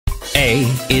A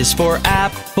is for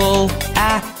apple,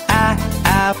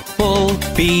 apple.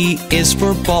 B is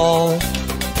for ball,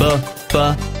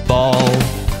 ball.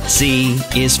 C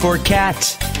is for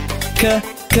cat,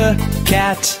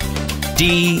 cat.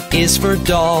 D is for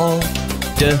doll,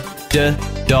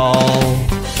 doll.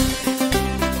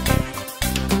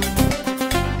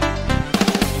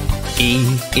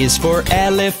 E is for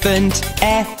elephant,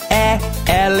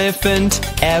 elephant.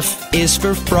 F is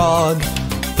for frog,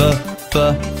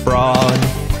 frog.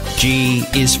 G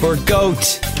is for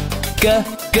goat,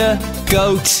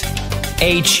 goat.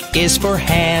 H is for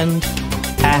hand,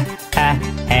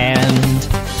 hand.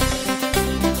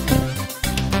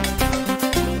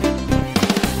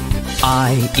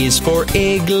 I is for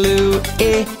igloo,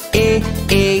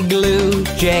 igloo.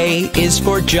 J is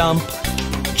for jump,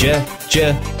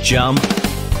 jump.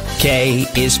 K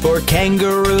is for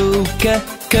kangaroo,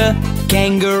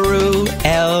 kangaroo.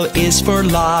 L is for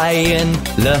lion,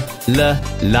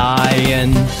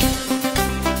 lion.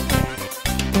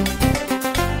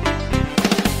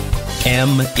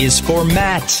 M is for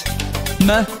mat,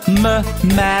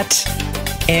 mat.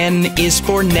 N is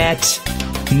for net,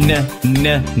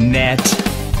 net.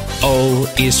 O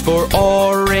is for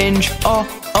orange,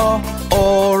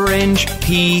 orange.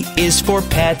 P is for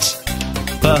pet,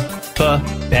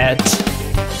 pet.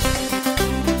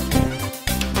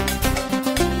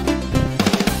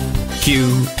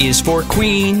 Q is for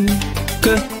queen,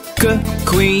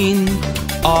 queen.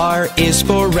 R is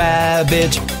for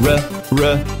rabbit,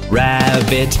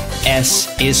 rabbit. S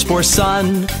is for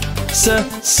sun,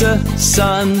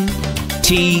 sun.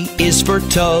 T is for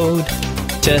toad,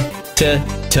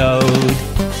 toad.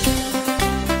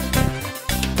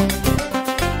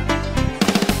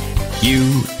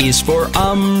 U is for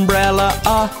umbrella,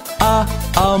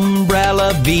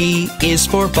 umbrella. V is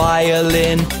for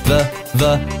violin,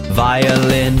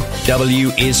 violin.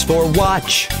 W is for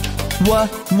watch,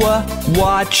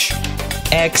 watch.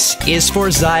 X is for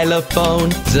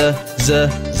xylophone,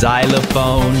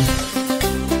 xylophone.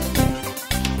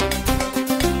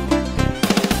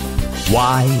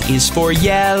 Y is for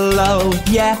yellow,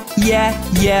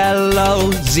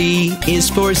 yellow. Z is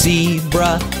for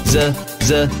zebra,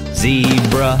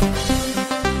 zebra.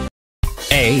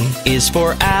 A is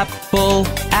for apple,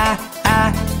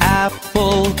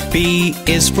 apple. B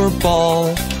is for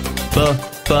ball,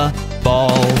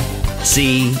 ball.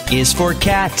 C is for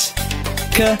cat,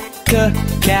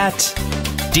 cat.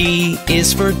 D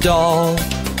is for doll,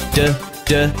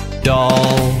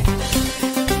 doll.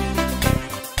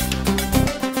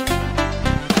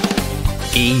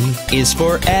 E is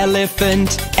for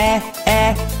elephant,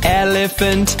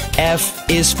 elephant. F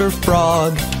is for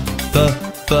frog,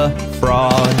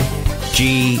 frog.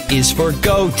 G is for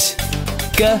goat,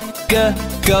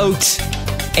 goat.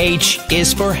 H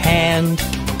is for hand,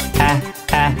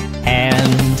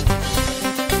 hand.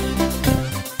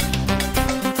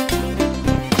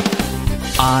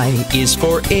 I is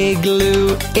for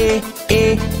igloo,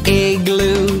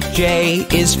 igloo. J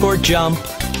is for jump,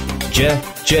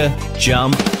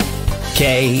 jump.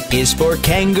 K is for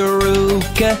kangaroo,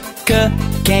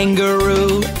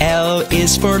 kangaroo. L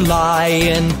is for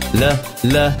lion,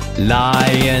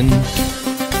 lion.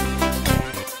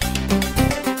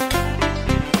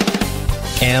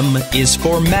 M is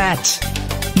for mat,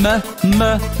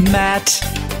 mat.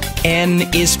 N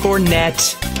is for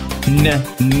net,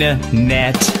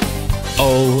 net.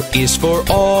 O is for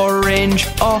orange,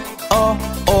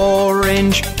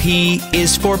 orange. P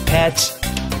is for pet,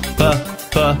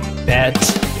 pet.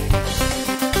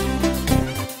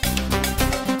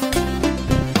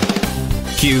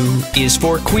 Q is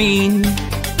for queen,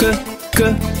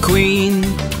 queen.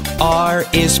 R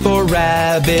is for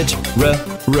rabbit,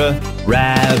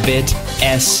 rabbit.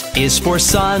 S is for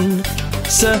sun,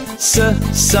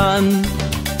 sun.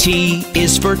 T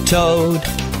is for toad,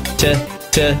 toad.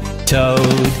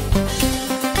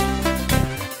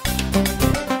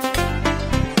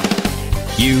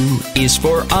 U is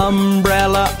for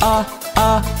umbrella,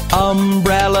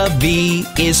 umbrella. V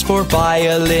is for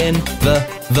violin,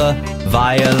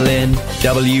 violin.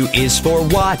 W is for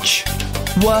watch,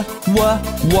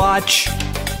 watch.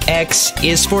 X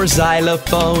is for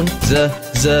xylophone,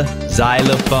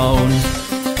 xylophone.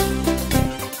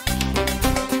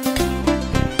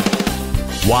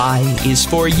 Y is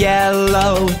for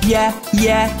yellow,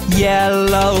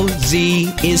 yellow.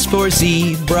 Z is for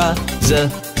zebra,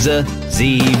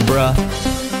 zebra.